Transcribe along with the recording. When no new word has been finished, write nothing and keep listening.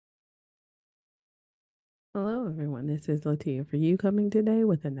Hello, everyone. This is Latia for you coming today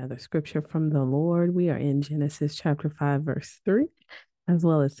with another scripture from the Lord. We are in Genesis chapter 5, verse 3, as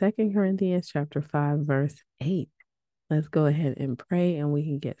well as Second Corinthians chapter 5, verse 8. Let's go ahead and pray and we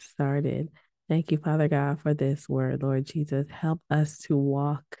can get started. Thank you, Father God, for this word, Lord Jesus. Help us to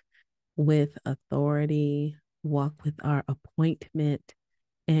walk with authority, walk with our appointment,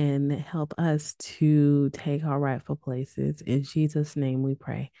 and help us to take our rightful places. In Jesus' name we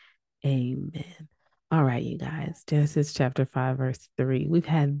pray. Amen. All right, you guys. Genesis chapter 5, verse 3. We've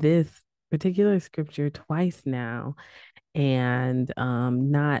had this particular scripture twice now, and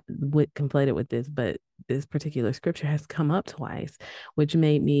not with conflated with this, but this particular scripture has come up twice, which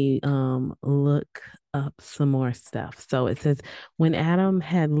made me look up some more stuff. So it says, when Adam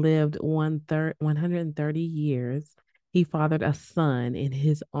had lived 130 years, he fathered a son in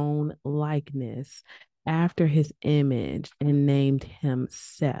his own likeness after his image and named him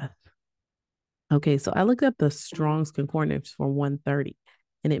Seth. Okay, so I looked up the Strong's Concordance for 130,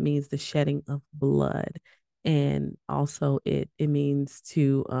 and it means the shedding of blood. And also it means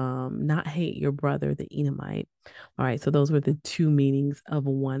to not hate your brother, the Edomite. All right, so those were the two meanings of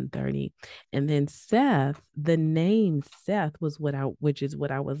 130. And then Seth, the name Seth was which is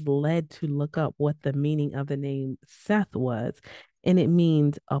what I was led to look up what the meaning of the name Seth was. And it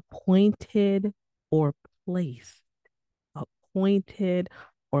means appointed or placed, appointed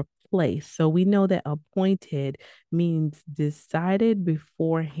or place. So we know that appointed means decided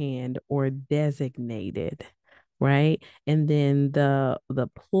beforehand or designated, right? And then the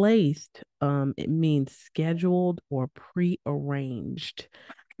placed it means scheduled or prearranged.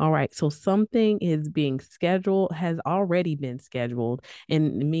 All right, so something is being scheduled, has already been scheduled,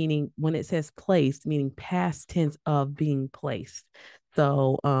 and meaning when it says placed, meaning past tense of being placed.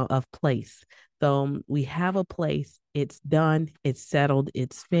 So, of place. So we have a place, it's done, it's settled,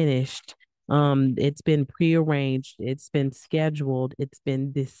 it's finished. It's been prearranged, it's been scheduled, it's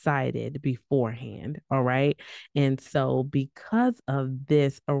been decided beforehand. All right. And so because of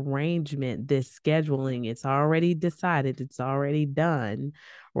this arrangement, this scheduling, it's already decided, it's already done,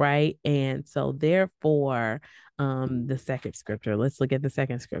 right? And so therefore, the second scripture, let's look at the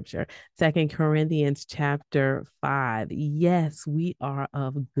second scripture. Second Corinthians chapter 5. Yes, we are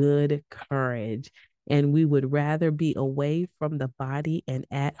of good courage, and we would rather be away from the body and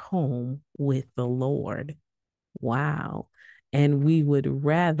at home with the Lord. Wow. And we would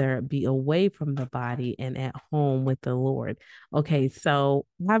rather be away from the body and at home with the Lord. Okay, so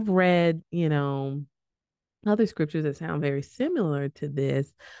I've read, other scriptures that sound very similar to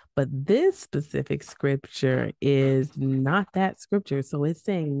this, but this specific scripture is not that scripture. So it's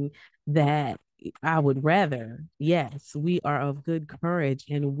saying that I would rather, yes, we are of good courage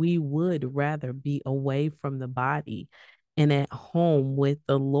and we would rather be away from the body and at home with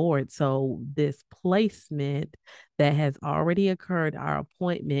the Lord. So this placement that has already occurred, our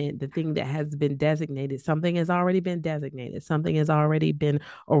appointment, the thing that has been designated, something has already been designated, something has already been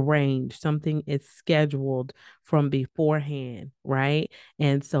arranged, something is scheduled from beforehand, right?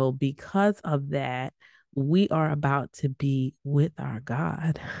 And so, because of that, we are about to be with our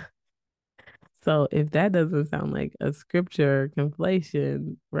God. So, if that doesn't sound like a scripture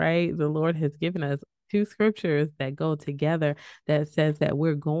conflation, right? The Lord has given us two scriptures that go together that says that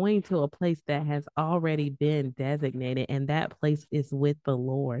we're going to a place that has already been designated, and that place is with the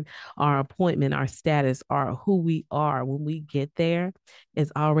Lord. Our appointment, our status, our who we are when we get there is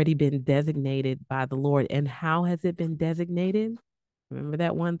already been designated by the Lord. And how has it been designated? Remember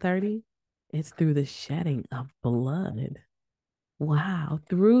that 130? It's through the shedding of blood. Wow,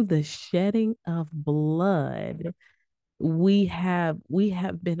 through the shedding of blood, we have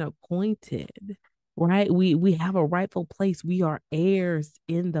been appointed, right? We have a rightful place. We are heirs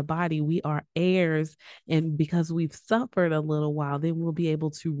in the body. We are heirs, and because we've suffered a little while, then we'll be able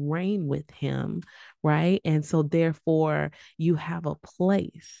to reign with him, right? And so therefore, you have a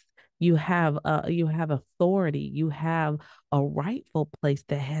place. You have authority. You have a rightful place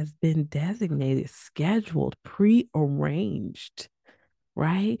that has been designated, scheduled, prearranged,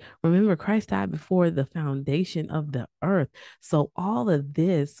 right? Remember, Christ died before the foundation of the earth. So all of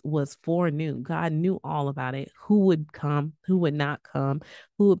this was foreknew. God knew all about it. Who would come, who would not come,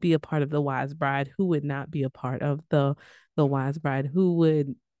 who would be a part of the wise bride, who would not be a part of the wise bride, who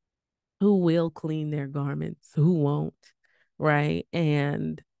will clean their garments, who won't, right?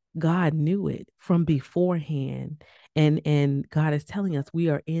 And God knew it from beforehand. And God is telling us we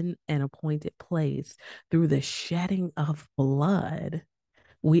are in an appointed place through the shedding of blood.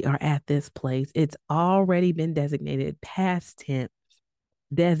 We are at this place. It's already been designated, past tense,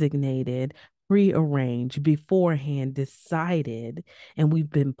 designated, prearranged, beforehand, decided, and we've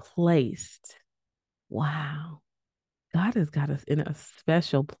been placed. Wow. God has got us in a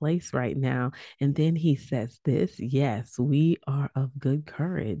special place right now. And then he says this, yes, we are of good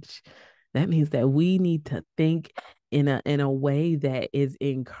courage. That means that we need to think in a way that is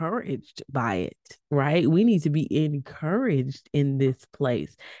encouraged by it, right? We need to be encouraged in this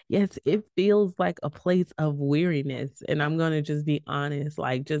place. Yes, it feels like a place of weariness. And I'm going to just be honest,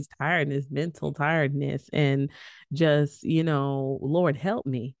 like just tiredness, mental tiredness, and just, Lord, help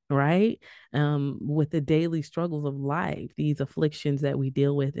me, right? With the daily struggles of life, these afflictions that we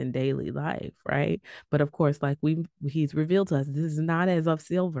deal with in daily life, right? But of course, like he's revealed to us, this is not as of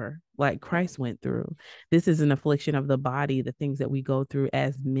silver, like Christ went through. This is an affliction of the body, the things that we go through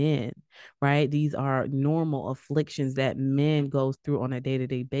as men, right? These are normal afflictions that men go through on a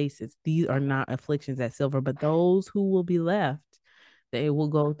day-to-day basis. These are not afflictions as silver, but those who will be left, they will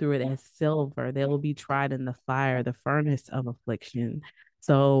go through it as silver. They will be tried in the fire, the furnace of affliction.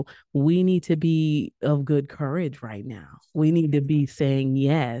 So we need to be of good courage right now. We need to be saying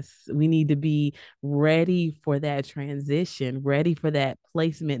yes. We need to be ready for that transition, ready for that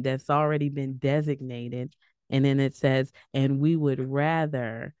placement that's already been designated. And then it says, and we would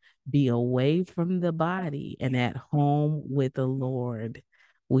rather be away from the body and at home with the Lord.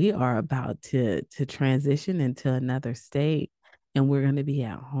 We are about to transition into another state, and we're going to be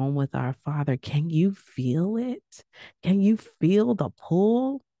at home with our Father. Can you feel it? Can you feel the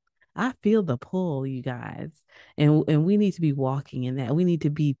pull? I feel the pull, you guys. And we need to be walking in that. We need to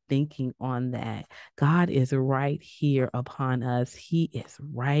be thinking on that. God is right here upon us. He is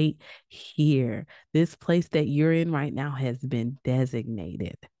right here. This place that you're in right now has been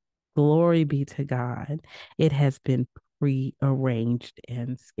designated. Glory be to God. It has been prearranged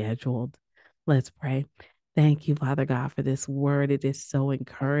and scheduled. Let's pray. Thank you, Father God, for this word. It is so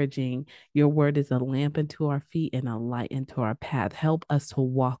encouraging. Your word is a lamp unto our feet and a light into our path. Help us to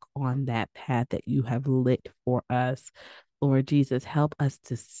walk on that path that you have lit for us. Lord Jesus, help us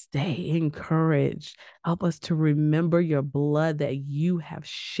to stay encouraged. Help us to remember your blood that you have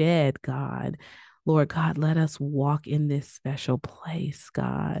shed, God. Lord God, let us walk in this special place,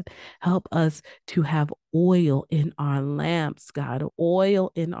 God. Help us to have oil in our lamps, God.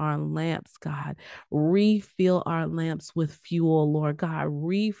 Oil in our lamps, God. Refill our lamps with fuel, Lord God.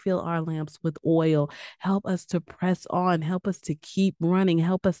 Refill our lamps with oil. Help us to press on. Help us to keep running.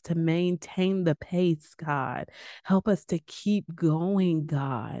 Help us to maintain the pace, God. Help us to keep going,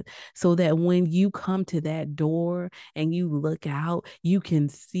 God, so that when you come to that door and you look out, you can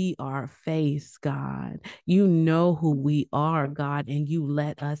see our face, God. You know who we are, God, and you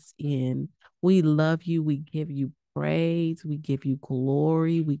let us in. We love you. We give you praise. We give you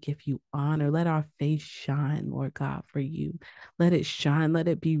glory. We give you honor. Let our face shine, Lord God, for you. Let it shine. Let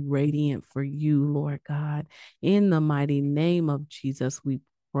it be radiant for you, Lord God. In the mighty name of Jesus, we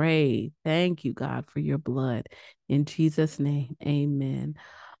pray. Thank you, God, for your blood. In Jesus' name, amen.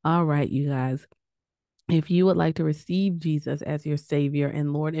 All right, you guys. If you would like to receive Jesus as your Savior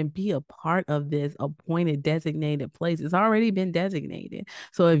and Lord and be a part of this appointed, designated place, it's already been designated.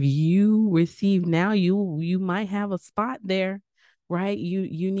 So if you receive now, you might have a spot there, right?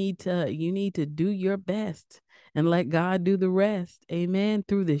 You need to do your best and let God do the rest. Amen.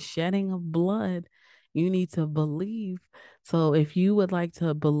 Through the shedding of blood, you need to believe. So if you would like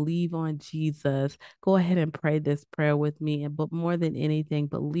to believe on Jesus, go ahead and pray this prayer with me. But more than anything,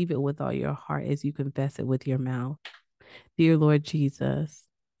 believe it with all your heart as you confess it with your mouth. Dear Lord Jesus,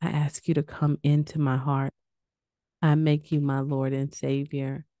 I ask you to come into my heart. I make you my Lord and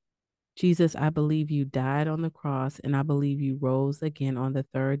Savior. Jesus, I believe you died on the cross and I believe you rose again on the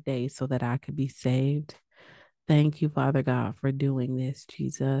third day so that I could be saved. Thank you, Father God, for doing this,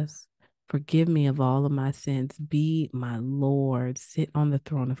 Jesus. Forgive me of all of my sins. Be my Lord. Sit on the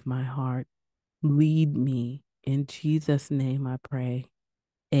throne of my heart. Lead me. In Jesus' name I pray.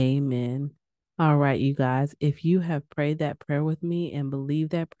 Amen. All right, you guys, if you have prayed that prayer with me and believe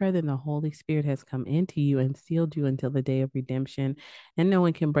that prayer, then the Holy Spirit has come into you and sealed you until the day of redemption. And no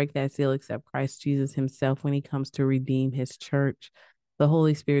one can break that seal except Christ Jesus himself when he comes to redeem his church. The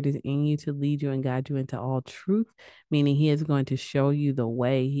Holy Spirit is in you to lead you and guide you into all truth, meaning he is going to show you the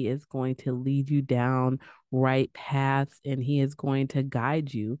way. He is going to lead you down right paths and he is going to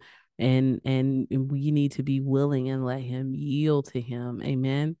guide you. And we need to be willing and let him yield to him.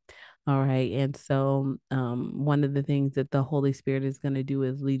 Amen. All right. And so one of the things that the Holy Spirit is going to do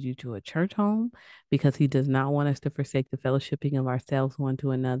is lead you to a church home because he does not want us to forsake the fellowshipping of ourselves one to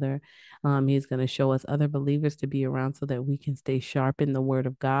another. He's going to show us other believers to be around so that we can stay sharp in the word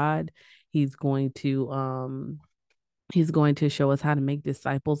of God. He's going to He's going to show us how to make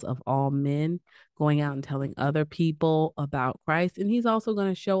disciples of all men, going out and telling other people about Christ. And he's also going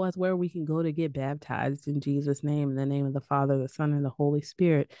to show us where we can go to get baptized in Jesus' name, in the name of the Father, the Son, and the Holy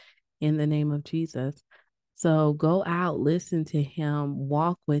Spirit, in the name of Jesus. So go out, listen to him,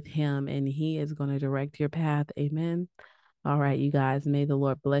 walk with him, and he is going to direct your path. Amen. All right, you guys, may the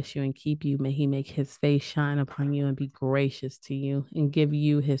Lord bless you and keep you. May he make his face shine upon you and be gracious to you and give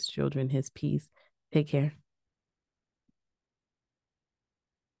you, his children, his peace. Take care.